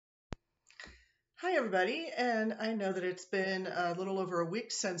Hi, everybody. And I know that it's been a little over a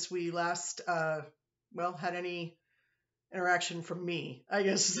week since we last, had any interaction from me, I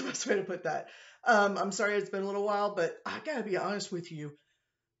guess is the best way to put that. I'm sorry it's been a little while, but I gotta be honest with you.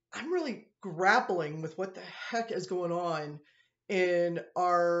 I'm really grappling with what the heck is going on in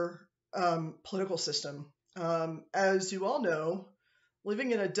our political system. As you all know, living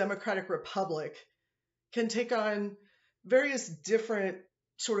in a democratic republic can take on various different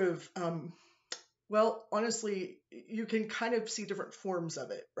sort of honestly, you can kind of see different forms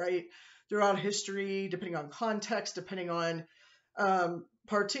of it, right? Throughout history, depending on context, depending on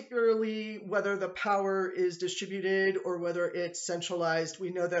particularly whether the power is distributed or whether it's centralized. We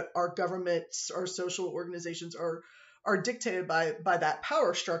know that our governments, our social organizations are dictated by that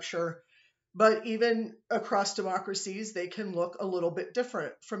power structure. But even across democracies, they can look a little bit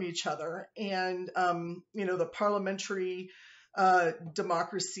different from each other. And, the parliamentary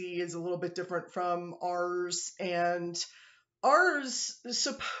democracy is a little bit different from ours. And ours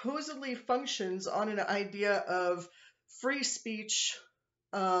supposedly functions on an idea of free speech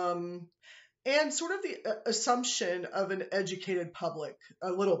um, and sort of the assumption of an educated public,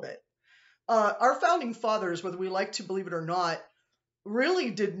 a little bit. Our founding fathers, whether we like to believe it or not, really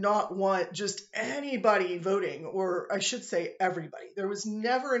did not want just anybody voting, or I should say everybody. There was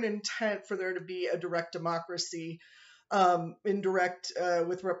never an intent for there to be a direct democracy, indirect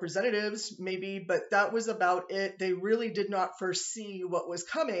with representatives, maybe, but that was about it. They really did not foresee what was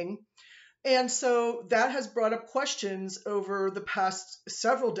coming. And so that has brought up questions over the past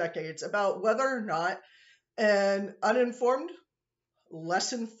several decades about whether or not an uninformed,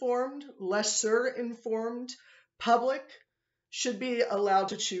 less informed, lesser informed public should be allowed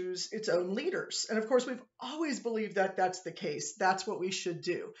to choose its own leaders. And of course, we've always believed that that's the case. That's what we should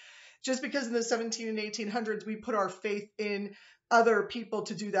do. Just because in the 17 and 1800s we put our faith in other people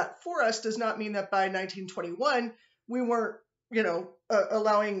to do that for us does not mean that by 1921 we weren't,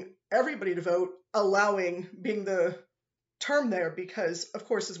 allowing everybody to vote, allowing being the term there, because of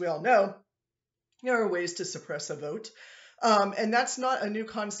course, as we all know, there are ways to suppress a vote. And that's not a new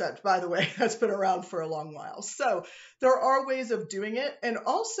concept, by the way. That's been around for a long while. So there are ways of doing it. And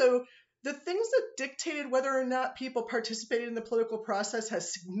also, the things that dictated whether or not people participated in the political process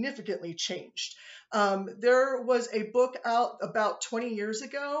has significantly changed. There was a book out about 20 years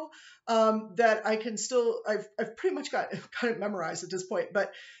ago that I can still, I've pretty much got kind of memorized at this point,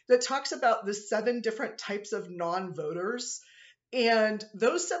 but that talks about the 7 different types of non-voters. And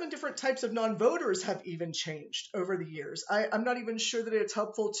those 7 different types of non-voters have even changed over the years. I'm not even sure that it's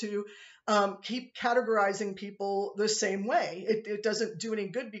helpful to keep categorizing people the same way. It doesn't do any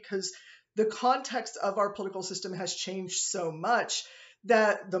good because the context of our political system has changed so much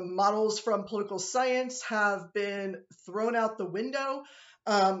that the models from political science have been thrown out the window.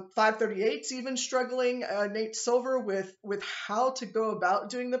 538's even struggling, Nate Silver, with how to go about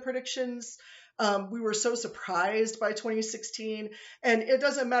doing the predictions. We were so surprised by 2016, and it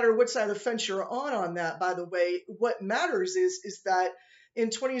doesn't matter which side of the fence you're on that, by the way. What matters is that in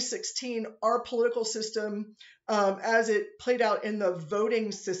 2016, our political system, as it played out in the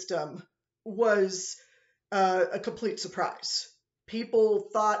voting system, was a complete surprise. People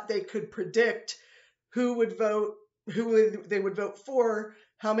thought they could predict who would vote, they would vote for,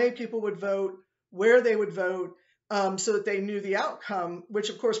 how many people would vote, where they would vote, so that they knew the outcome, which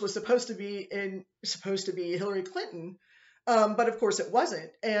of course was supposed to be Hillary Clinton, but of course it wasn't.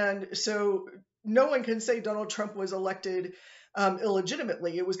 And so no one can say Donald Trump was elected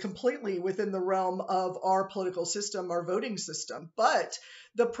illegitimately. It was completely within the realm of our political system, our voting system. But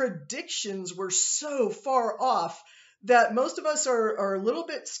the predictions were so far off that most of us are a little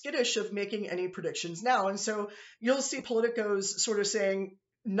bit skittish of making any predictions now. And so you'll see politicos sort of saying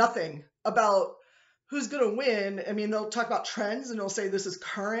nothing about who's going to win. I mean, they'll talk about trends and they'll say this is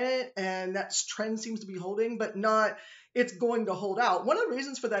current and that trend seems to be holding, but not it's going to hold out. One of the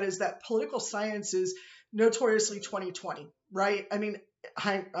reasons for that is that political science is notoriously 2020, right? I mean,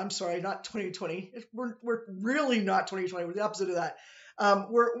 I'm sorry, not 2020. We're really not 2020. We're the opposite of that.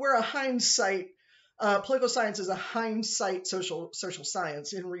 We're a hindsight. Political science is a hindsight social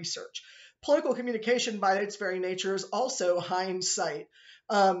science in research. Political communication, by its very nature, is also hindsight.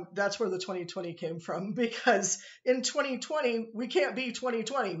 That's where the 2020 came from, because in 2020, we can't be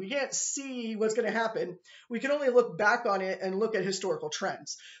 2020. We can't see what's going to happen. We can only look back on it and look at historical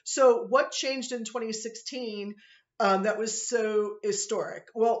trends. So what changed in 2016 that was so historic?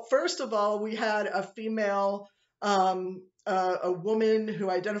 Well, first of all, we had a female, a woman who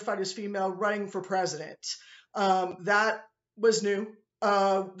identified as female running for president. That was new.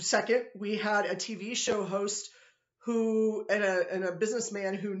 Second, we had a TV show host and a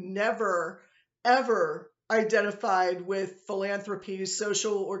businessman who never ever identified with philanthropy,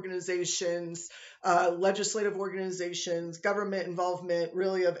 social organizations, legislative organizations, government involvement,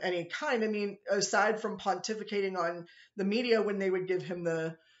 really of any kind. I mean, aside from pontificating on the media when they would give him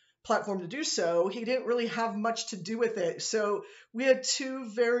the platform to do so, he didn't really have much to do with it. So we had two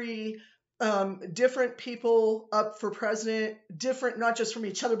very different people up for president, different not just from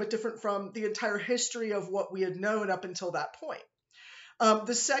each other, but different from the entire history of what we had known up until that point.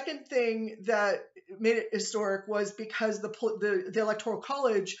 The second thing that made it historic was because the Electoral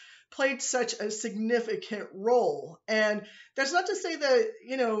College played such a significant role. And that's not to say that,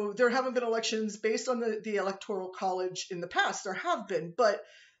 you know, there haven't been elections based on the Electoral College in the past. There have been, but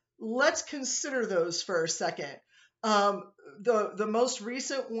let's consider those for a second. The most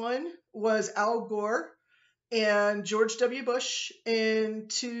recent one was Al Gore and George W. Bush in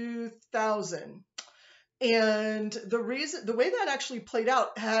 2000. And the way that actually played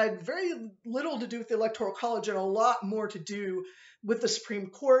out had very little to do with the Electoral College and a lot more to do with the Supreme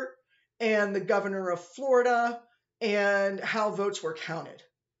Court and the governor of Florida and how votes were counted.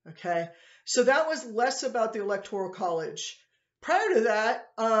 Okay, so that was less about the Electoral College. Prior to that,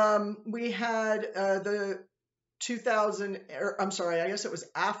 we had the 2000, I'm sorry, I guess it was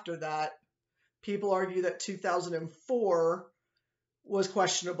after that. People argue that 2004 was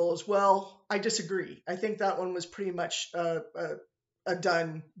questionable as well. I disagree. I think that one was pretty much a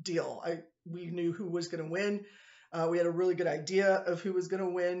done deal. We knew who was going to win. We had a really good idea of who was going to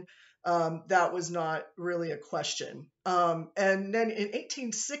win. That was not really a question. And then in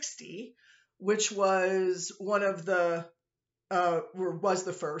 1860, which was one of the, or was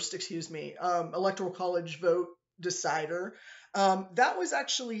the first, Electoral College vote decider, that was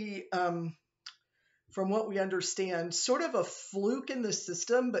actually, from what we understand, sort of a fluke in the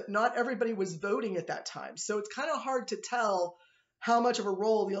system, but not everybody was voting at that time. So it's kind of hard to tell how much of a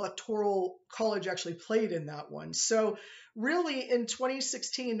role the Electoral College actually played in that one. So really in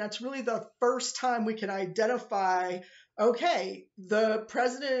 2016, that's really the first time we can identify, okay, the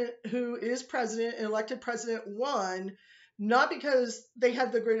president who is president, elected president, won, not because they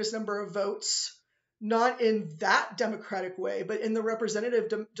had the greatest number of votes, not in that democratic way, but in the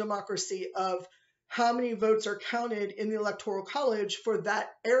representative democracy of how many votes are counted in the Electoral College for that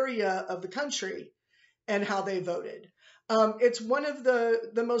area of the country and how they voted. It's one of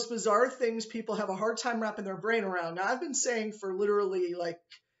the most bizarre things people have a hard time wrapping their brain around. Now, I've been saying for literally, like,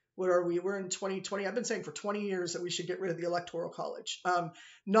 what are we? We're in 2020. I've been saying for 20 years that we should get rid of the Electoral College.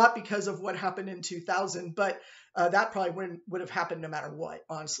 Not because of what happened in 2000, but that probably would have happened no matter what,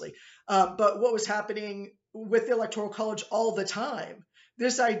 honestly. But what was happening with the Electoral College all the time,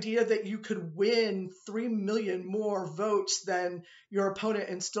 this idea that you could win 3 million more votes than your opponent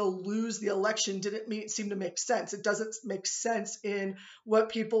and still lose the election didn't seem to make sense. It doesn't make sense in what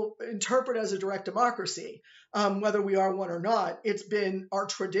people interpret as a direct democracy, whether we are one or not. It's been our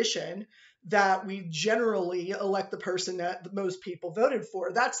tradition that we generally elect the person that most people voted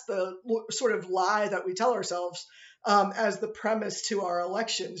for. That's the sort of lie that we tell ourselves as the premise to our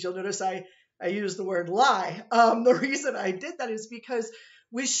elections. You'll notice I use the word lie. The reason I did that is because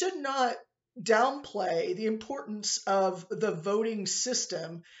we should not downplay the importance of the voting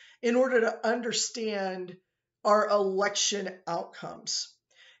system in order to understand our election outcomes.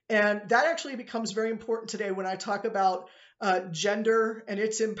 And that actually becomes very important today when I talk about gender and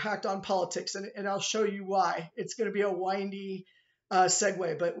its impact on politics. And I'll show you why. It's going to be a windy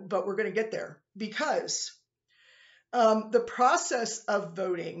segue, but we're going to get there because the process of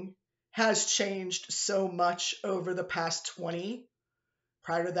voting has changed so much over the past 20,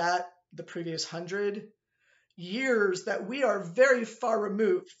 prior to that, the previous 100 years, that we are very far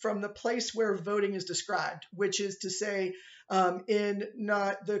removed from the place where voting is described, which is to say, in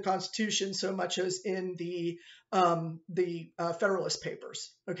not the Constitution so much as in the Federalist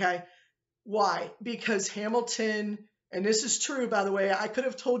Papers. Okay, why? Because Hamilton. And this is true, by the way. I could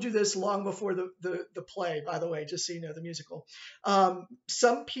have told you this long before the play, by the way, just so you know, the musical.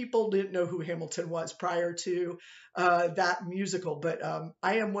 Some people didn't know who Hamilton was prior to that musical, but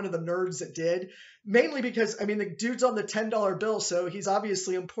I am one of the nerds that did, mainly because, I mean, the dude's on the $10 bill, so he's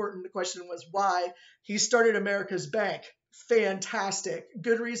obviously important. The question was why. He started America's Bank. Fantastic.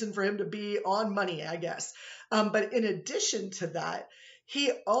 Good reason for him to be on money, I guess. But in addition to that, he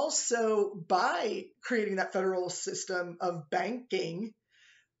also, by creating that federal system of banking,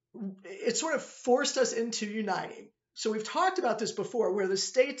 it sort of forced us into uniting. So we've talked about this before, where the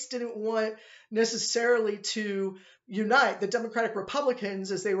states didn't want necessarily to unite. The Democratic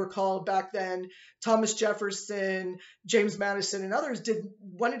Republicans, as they were called back then, Thomas Jefferson, James Madison, and others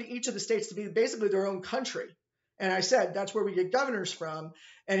wanted each of the states to be basically their own country. And I said, that's where we get governors from.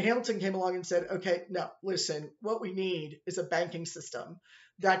 And Hamilton came along and said, okay, no, listen, what we need is a banking system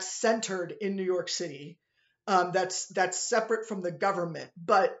that's centered in New York City, that's separate from the government,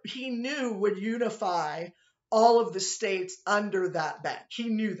 but he knew would unify all of the states under that bank. He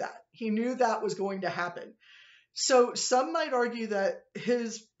knew that. He knew that was going to happen. So some might argue that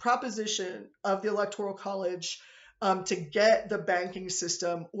his proposition of the Electoral College to get the banking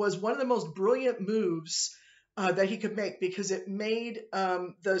system was one of the most brilliant moves that he could make, because it made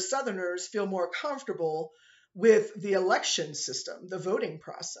the Southerners feel more comfortable with the election system, the voting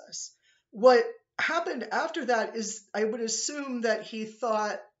process. What happened after that is, I would assume that he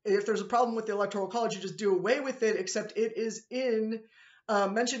thought, if there's a problem with the Electoral College, you just do away with it, except it is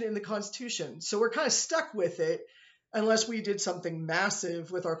mentioned in the Constitution. So we're kind of stuck with it unless we did something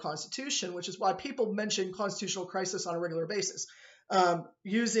massive with our Constitution, which is why people mention constitutional crisis on a regular basis,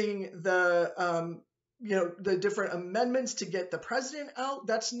 using the different amendments to get the president out.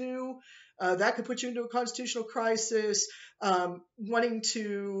 That's new. That could put you into a constitutional crisis. Wanting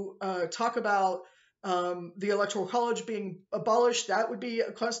to talk about the Electoral College being abolished, that would be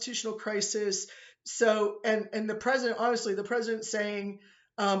a constitutional crisis. So, and the president, honestly, the president saying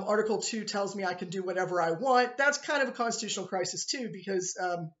Article 2 tells me I can do whatever I want, that's kind of a constitutional crisis too, because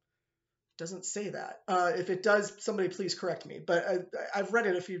it doesn't say that. If it does, somebody please correct me, but I've read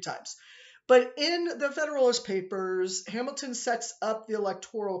it a few times. But in the Federalist Papers, Hamilton sets up the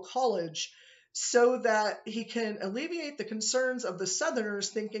Electoral College so that he can alleviate the concerns of the Southerners,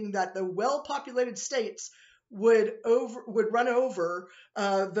 thinking that the well-populated states would run over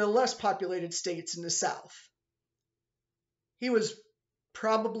the less populated states in the South. He was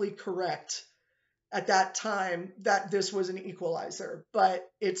probably correct at that time that this was an equalizer, but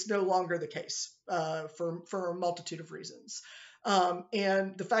it's no longer the case for a multitude of reasons.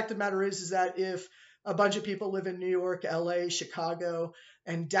 And the fact of the matter is that if a bunch of people live in New York, LA, Chicago,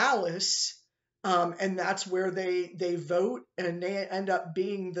 and Dallas, and that's where they vote, and they end up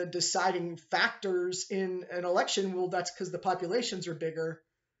being the deciding factors in an election, well, that's because the populations are bigger.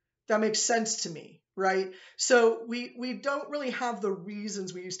 That makes sense to me, right? So we don't really have the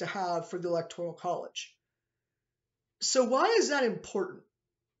reasons we used to have for the Electoral College. So why is that important?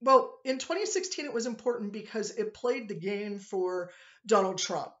 Well, in 2016, it was important because it played the game for Donald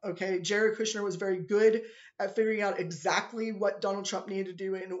Trump. Okay, Jared Kushner was very good at figuring out exactly what Donald Trump needed to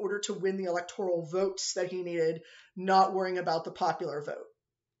do in order to win the electoral votes that he needed, not worrying about the popular vote.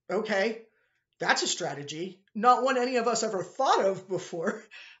 Okay, that's a strategy, not one any of us ever thought of before,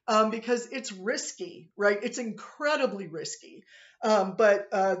 because it's risky, right? It's incredibly risky, but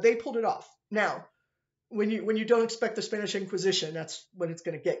they pulled it off. Now, when you don't expect the Spanish Inquisition, that's when it's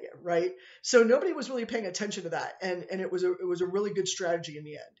going to get you, right? So nobody was really paying attention to that, and it was a really good strategy in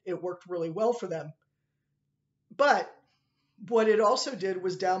the end. It worked really well for them. But what it also did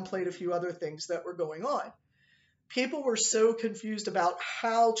was downplayed a few other things that were going on. People were so confused about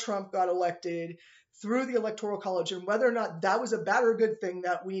how Trump got elected through the Electoral College and whether or not that was a bad or good thing,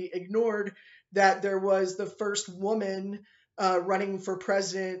 that we ignored that there was the first woman running for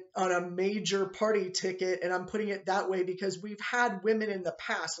president on a major party ticket. And I'm putting it that way because we've had women in the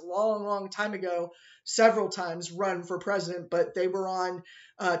past, a long, long time ago, several times run for president, but they were on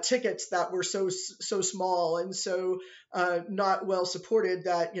tickets that were so small and so not well supported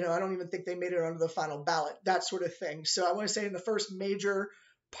that, I don't even think they made it onto the final ballot, that sort of thing. So I want to say in the first major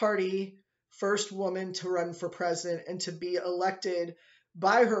party, first woman to run for president and to be elected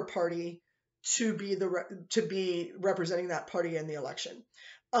by her party to be representing that party in the election.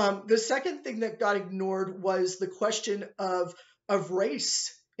 The second thing that got ignored was the question of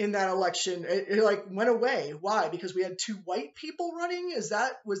race in that election. It like went away. Why? Because we had two white people running?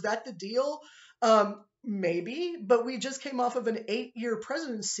 Was that the deal? Maybe, but we just came off of an 8-year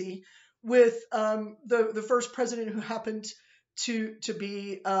presidency with the first president who happened to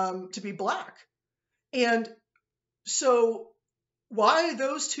be black, and so why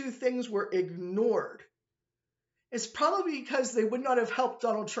those two things were ignored is probably because they would not have helped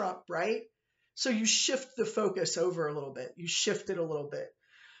Donald Trump, right? So you shift the focus over a little bit. You shift it a little bit.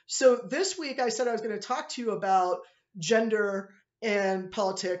 So this week I said I was going to talk to you about gender and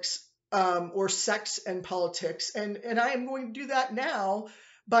politics, or sex and politics. And I am going to do that now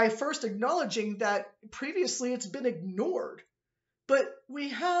by first acknowledging that previously it's been ignored. But we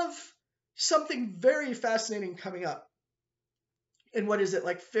have something very fascinating coming up. And what is it,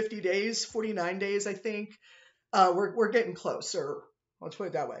 like 50 days, 49 days, I think? We're getting closer, let's put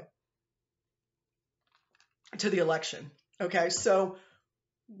it that way, to the election. Okay, so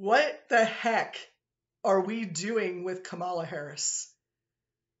what the heck are we doing with Kamala Harris?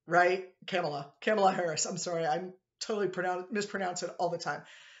 right? Kamala Harris. I'm sorry, I'm totally mispronounce it all the time.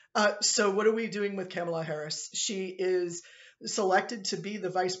 So what are we doing with Kamala Harris? She is selected to be the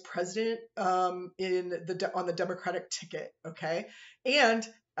vice president on the Democratic ticket. Okay, and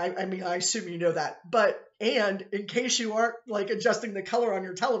I mean I assume you know that, but and in case you aren't like adjusting the color on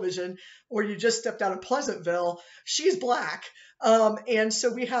your television or you just stepped out of Pleasantville, she's black, and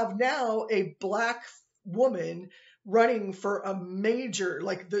so we have now a black woman running for a major,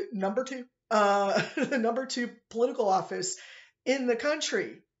 like the number two, the number two political office in the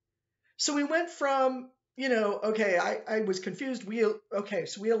country. So we went from, okay, I was confused.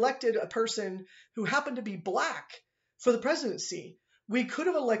 So we elected a person who happened to be black for the presidency. We could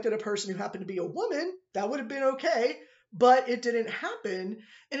have elected a person who happened to be a woman. That would have been okay, but it didn't happen.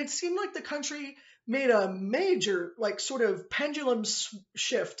 And it seemed like the country made a major, like, sort of pendulum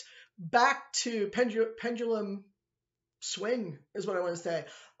shift back to pendulum swing is what I want to say,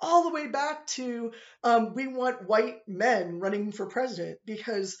 all the way back to we want white men running for president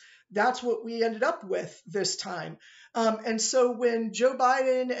because that's what we ended up with this time. And so when Joe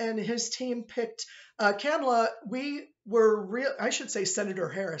Biden and his team picked Kamala, we were I should say Senator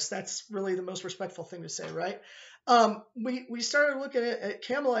Harris. That's really the most respectful thing to say, right? We started looking at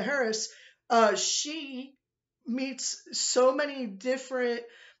Kamala Harris. She meets so many different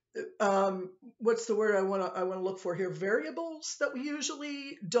what's the word I want to look for here? Variables that we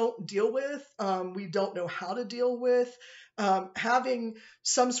usually don't deal with. We don't know how to deal with. Having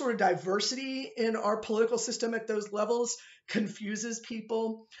some sort of diversity in our political system at those levels confuses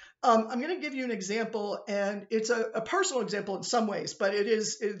people. I'm going to give you an example, and it's a personal example in some ways, but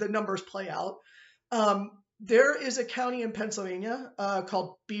the numbers play out. There is a county in Pennsylvania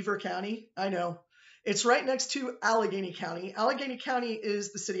called Beaver County. I know. It's right next to Allegheny County. Allegheny County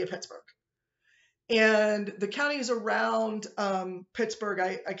is the city of Pittsburgh. And the counties around Pittsburgh,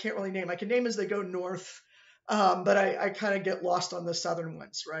 I can't really name. I can name as they go north, but I kind of get lost on the southern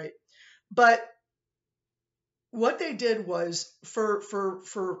ones, right? But what they did was for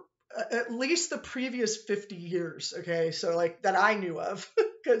at least the previous 50 years, okay, so like that I knew of,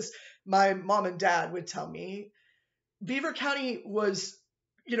 because my mom and dad would tell me, Beaver County was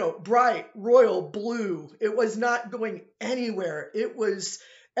bright, royal blue. It was not going anywhere. It was,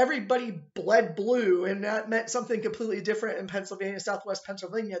 everybody bled blue, and that meant something completely different in Pennsylvania, Southwest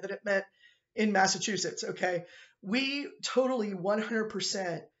Pennsylvania, than it meant in Massachusetts, okay? We totally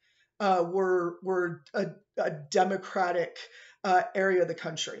 100% were a Democratic area of the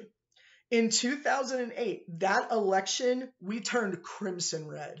country. In 2008, that election, we turned crimson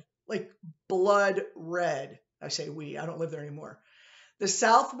red, like blood red. I say we, I don't live there anymore. The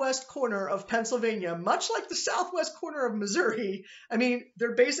southwest corner of Pennsylvania, much like the southwest corner of Missouri, I mean,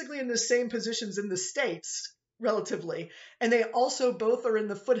 they're basically in the same positions in the states, relatively. And they also both are in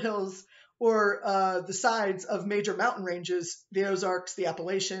the foothills or the sides of major mountain ranges, the Ozarks, the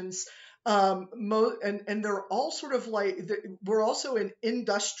Appalachians. And they're all sort of like, we're also in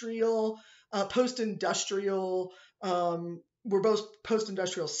industrial, post-industrial, we're both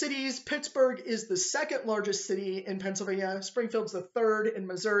post-industrial cities. Pittsburgh is the second largest city in Pennsylvania. Springfield's the third in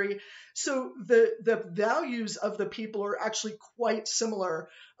Missouri. So the values of the people are actually quite similar.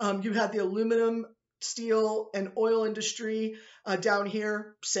 You had the aluminum, steel, and oil industry down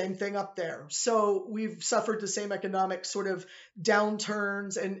here, same thing up there. So we've suffered the same economic sort of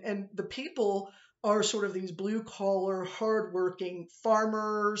downturns, and the people are sort of these blue-collar, hardworking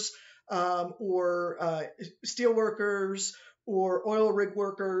farmers or steel workers, or oil rig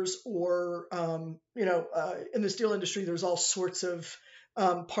workers, or, in the steel industry, there's all sorts of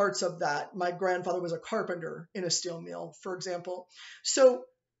parts of that. My grandfather was a carpenter in a steel mill, for example. So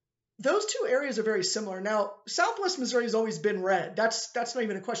those two areas are very similar. Now, Southwest Missouri has always been red. That's not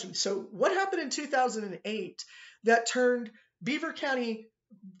even a question. So what happened in 2008 that turned Beaver County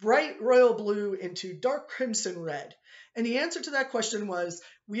bright royal blue into dark crimson red? And the answer to that question was,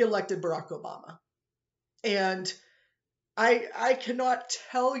 we elected Barack Obama. And I cannot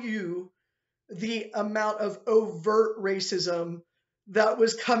tell you the amount of overt racism that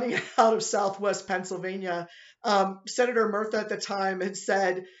was coming out of Southwest Pennsylvania. Senator Murtha at the time had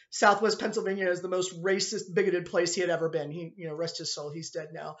said Southwest Pennsylvania is the most racist, bigoted place he had ever been. He, rest his soul, he's dead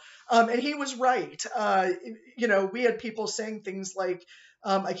now. And he was right. We had people saying things like,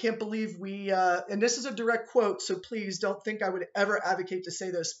 I can't believe and this is a direct quote, so please don't think I would ever advocate to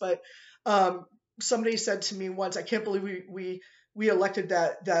say this, but somebody said to me once, I can't believe we elected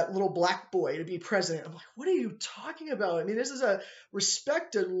that little black boy to be president. I'm like, what are you talking about? I mean, this is a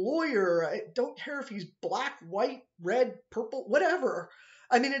respected lawyer. I don't care if he's black, white, red, purple, whatever.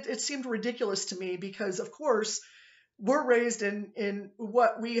 I mean, it seemed ridiculous to me because, of course, we're raised in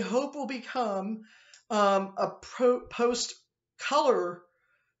what we hope will become a post-color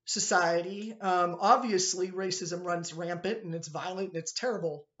society. Obviously, racism runs rampant and it's violent and it's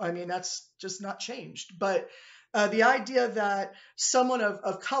terrible. I mean, that's just not changed. But the idea that someone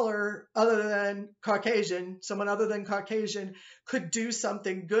of color other than Caucasian, someone other than Caucasian could do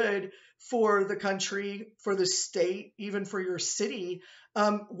something good for the country, for the state, even for your city,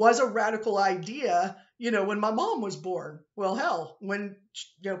 was a radical idea, when my mom was born. Well, hell,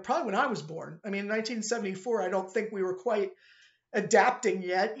 probably when I was born. I mean, in 1974, I don't think we were quite adapting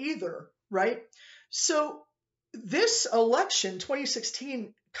yet either, right? So this election,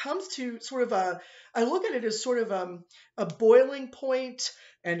 2016, comes to sort of I look at it as sort of a boiling point,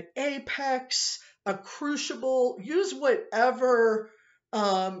 an apex, a crucible. Use whatever,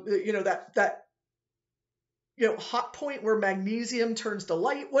 that hot point where magnesium turns to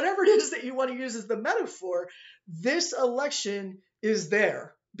light, whatever it is that you want to use as the metaphor. This election is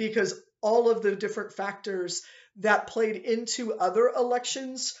there because all of the different factors that played into other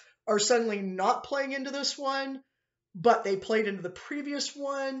elections are suddenly not playing into this one, but they played into the previous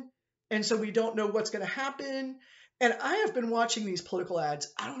one. And so we don't know what's going to happen. And I have been watching these political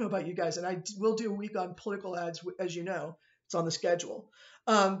ads. I don't know about you guys, and I will do a week on political ads, as you know, it's on the schedule.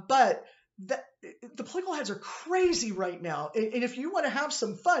 But the political ads are crazy right now. And if you want to have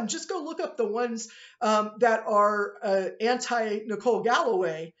some fun, just go look up the ones that are anti-Nicole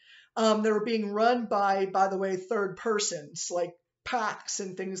Galloway. They're being run by the way, third persons, like PACs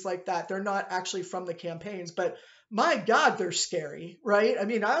and things like that. They're not actually from the campaigns, but my God, they're scary, right? I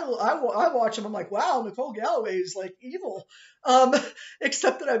mean, I watch them. I'm like, wow, Nicole Galloway is like evil.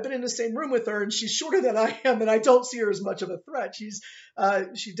 Except that I've been in the same room with her and she's shorter than I am and I don't see her as much of a threat.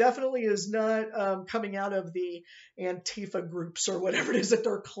 She definitely is not coming out of the Antifa groups or whatever it is that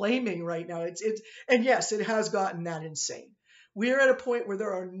they're claiming right now. And yes, it has gotten that insane. We are at a point where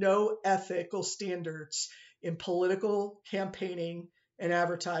there are no ethical standards in political campaigning and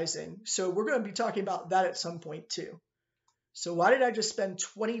advertising. So we're going to be talking about that at some point too. So why did I just spend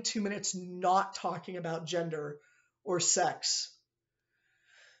 22 minutes not talking about gender or sex?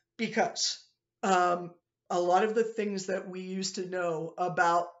 Because a lot of the things that we used to know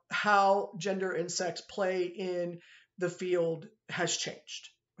about how gender and sex play in the field has changed.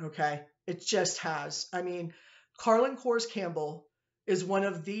 Okay. It just has. I mean, Carlin Kors Campbell is one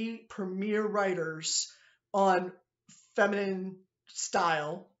of the premier writers on feminine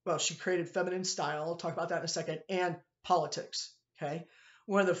style. Well, she created feminine style. I'll talk about that in a second. And politics. Okay.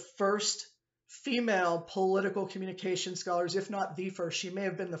 One of the first female political communication scholars, if not the first. She may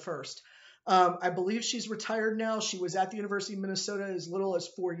have been the first. I believe she's retired now. She was at the University of Minnesota as little as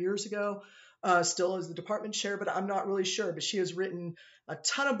 4 years ago, still as the department chair, but I'm not really sure. But she has written a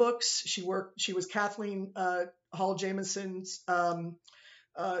ton of books. She was Kathleen Hall Jamieson's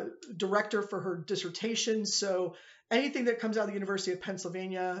director for her dissertation. So anything that comes out of the University of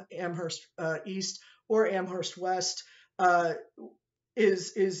Pennsylvania, Amherst East or Amherst West,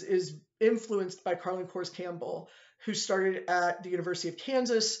 is influenced by Carlin Kors Campbell, who started at the University of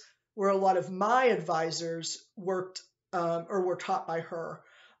Kansas, where a lot of my advisors worked or were taught by her.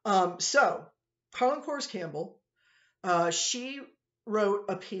 So Carlin Kors Campbell, she wrote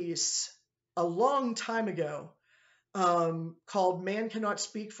a piece a long time ago called "Man Cannot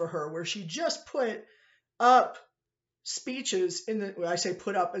Speak for Her," where she just put up speeches I say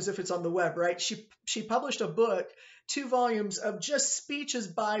put up as if it's on the web, right? She published a book, 2 volumes of just speeches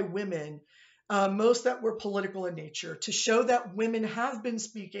by women, most that were political in nature, to show that women have been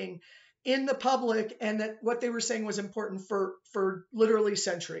speaking in the public and that what they were saying was important for literally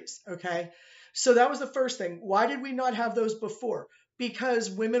centuries. Okay. So that was the first thing. Why did we not have those before? Because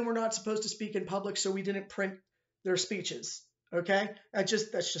women were not supposed to speak in public, so we didn't print their speeches. Okay. That's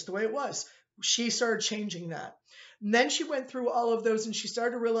just the way it was. She started changing that. And then she went through all of those and she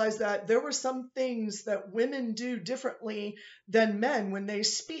started to realize that there were some things that women do differently than men when they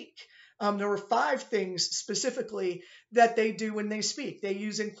speak. There were 5 things specifically that they do when they speak. They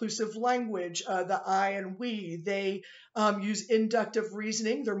use inclusive language, the I and we. They use inductive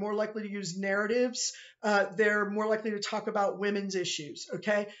reasoning. They're more likely to use narratives. They're more likely to talk about women's issues.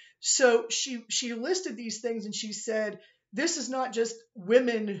 Okay. So she listed these things and she said, this is not just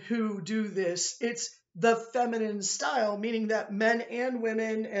women who do this. It's the feminine style, meaning that men and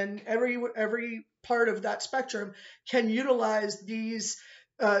women and every part of that spectrum can utilize this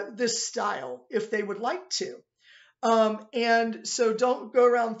style if they would like to. And so don't go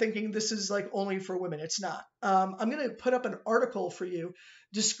around thinking this is like only for women. It's not. I'm going to put up an article for you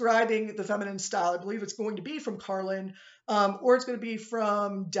describing the feminine style. I believe it's going to be from Carlin, or it's going to be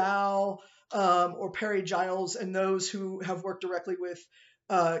from Dow. or Perry Giles and those who have worked directly with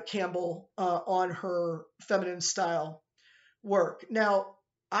Campbell on her feminine style work. Now,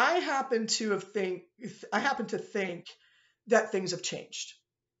 I happen to think that things have changed.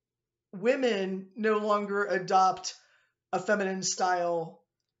 Women no longer adopt a feminine style.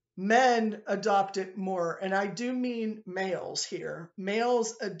 Men adopt it more, and I do mean males here.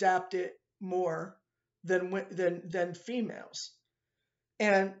 Males adapt it more than females.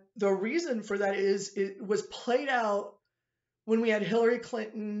 And the reason for that is it was played out when we had Hillary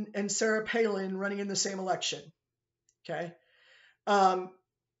Clinton and Sarah Palin running in the same election. Okay.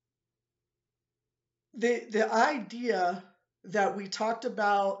 The idea that we talked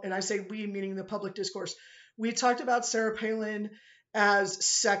about, and I say we meaning the public discourse, we talked about Sarah Palin as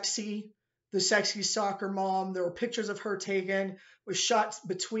sexy, the sexy soccer mom. There were pictures of her taken with shots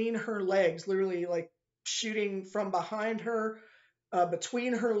between her legs, literally like shooting from behind her,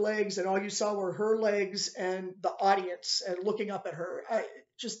 between her legs, and all you saw were her legs and the audience and looking up at her.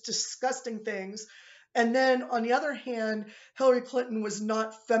 Just disgusting things. And then on the other hand, Hillary Clinton was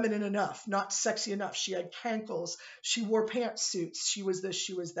not feminine enough, not sexy enough. She had cankles. She wore pantsuits. She was this,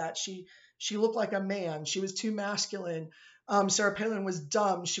 she was that. She looked like a man. She was too masculine. Sarah Palin was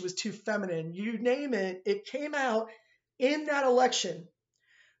dumb. She was too feminine. You name it, it came out in that election,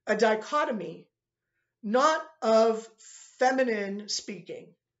 a dichotomy, not of feminine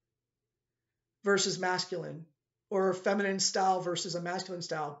speaking versus masculine, or feminine style versus a masculine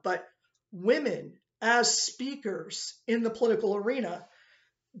style, but women as speakers in the political arena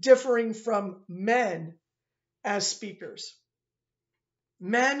differing from men as speakers.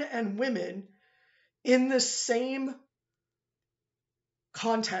 Men and women in the same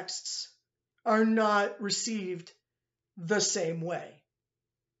contexts are not received the same way.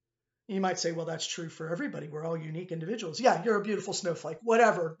 You might say, well, that's true for everybody. We're all unique individuals. Yeah, you're a beautiful snowflake,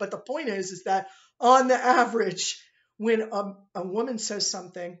 whatever. But the point is that on the average, when a woman says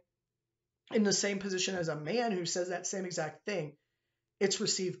something in the same position as a man who says that same exact thing, it's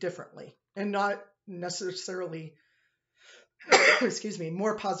received differently and not necessarily, excuse me,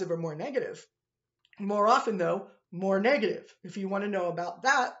 more positive or more negative. More often, though, more negative. If you want to know about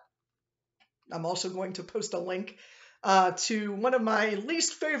that, I'm also going to post a link to one of my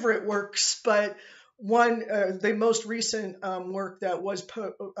least favorite works, but the most recent work that was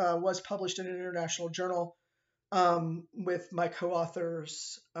published in an international journal with my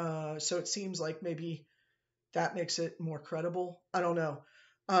co-authors. So it seems like maybe that makes it more credible. I don't know.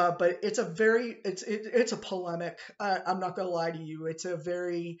 But it's a polemic. I'm not going to lie to you. It's a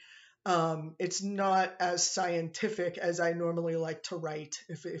very, it's not as scientific as I normally like to write,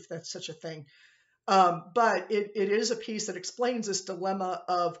 if that's such a thing. But it is a piece that explains this dilemma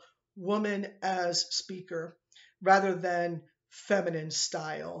of woman as speaker rather than feminine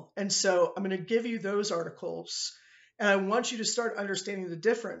style. And so I'm going to give you those articles, and I want you to start understanding the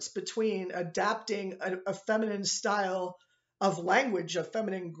difference between adapting a feminine style of language, a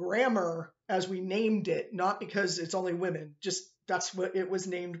feminine grammar, as we named it, not because it's only women, just that's what it was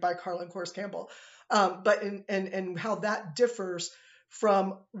named by Carlin Corse Campbell, but and how that differs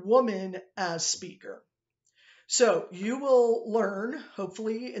from woman as speaker. So you will learn,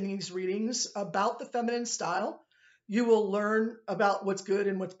 hopefully, in these readings about the feminine style. You will learn about what's good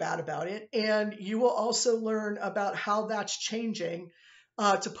and what's bad about it. And you will also learn about how that's changing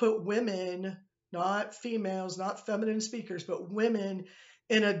to put women, not females, not feminine speakers, but women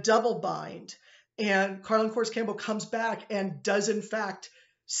in a double bind. And Carlin Corse Campbell comes back and does, in fact,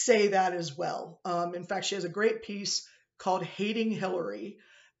 say that as well. In fact, she has a great piece called Hating Hillary.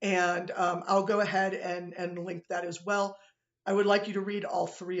 And I'll go ahead and link that as well. I would like you to read all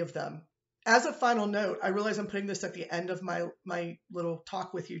three of them. As a final note, I realize I'm putting this at the end of my little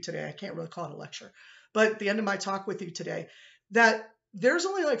talk with you today. I can't really call it a lecture, but at the end of my talk with you today, that there's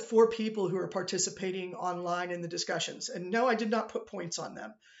only like 4 people who are participating online in the discussions. And no, I did not put points on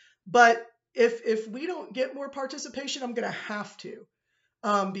them. But if we don't get more participation, I'm going to have to,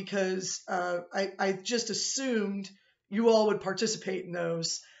 because I just assumed you all would participate in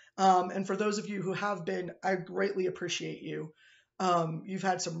those. And for those of you who have been, I greatly appreciate you. You've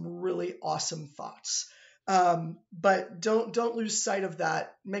had some really awesome thoughts. But don't lose sight of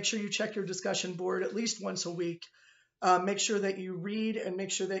that. Make sure you check your discussion board at least once a week. Make sure that you read and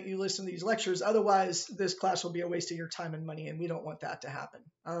make sure that you listen to these lectures. Otherwise, this class will be a waste of your time and money, and we don't want that to happen.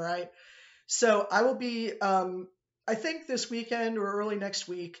 All right. So I will be, I think this weekend or early next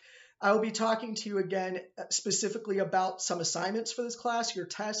week, I will be talking to you again specifically about some assignments for this class, your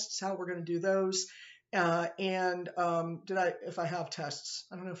tests, how we're going to do those. And if I have tests,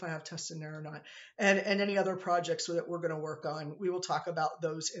 I don't know if I have tests in there or not, and any other projects that we're going to work on. We will talk about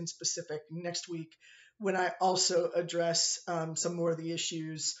those in specific next week when I also address some more of the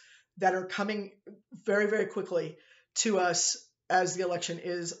issues that are coming very, very quickly to us as the election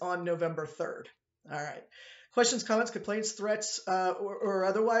is on November 3rd. All right. Questions, comments, complaints, threats, or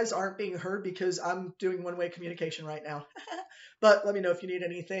otherwise aren't being heard because I'm doing one-way communication right now. But let me know if you need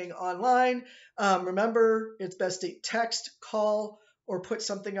anything online. Remember, it's best to text, call, or put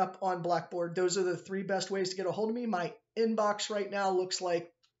something up on Blackboard. Those are the 3 best ways to get a hold of me. My inbox right now looks like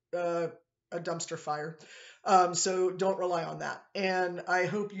a dumpster fire. So don't rely on that. And I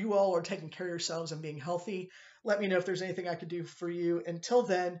hope you all are taking care of yourselves and being healthy. Let me know if there's anything I could do for you. Until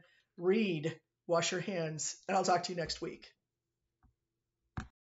then, read, wash your hands, and I'll talk to you next week.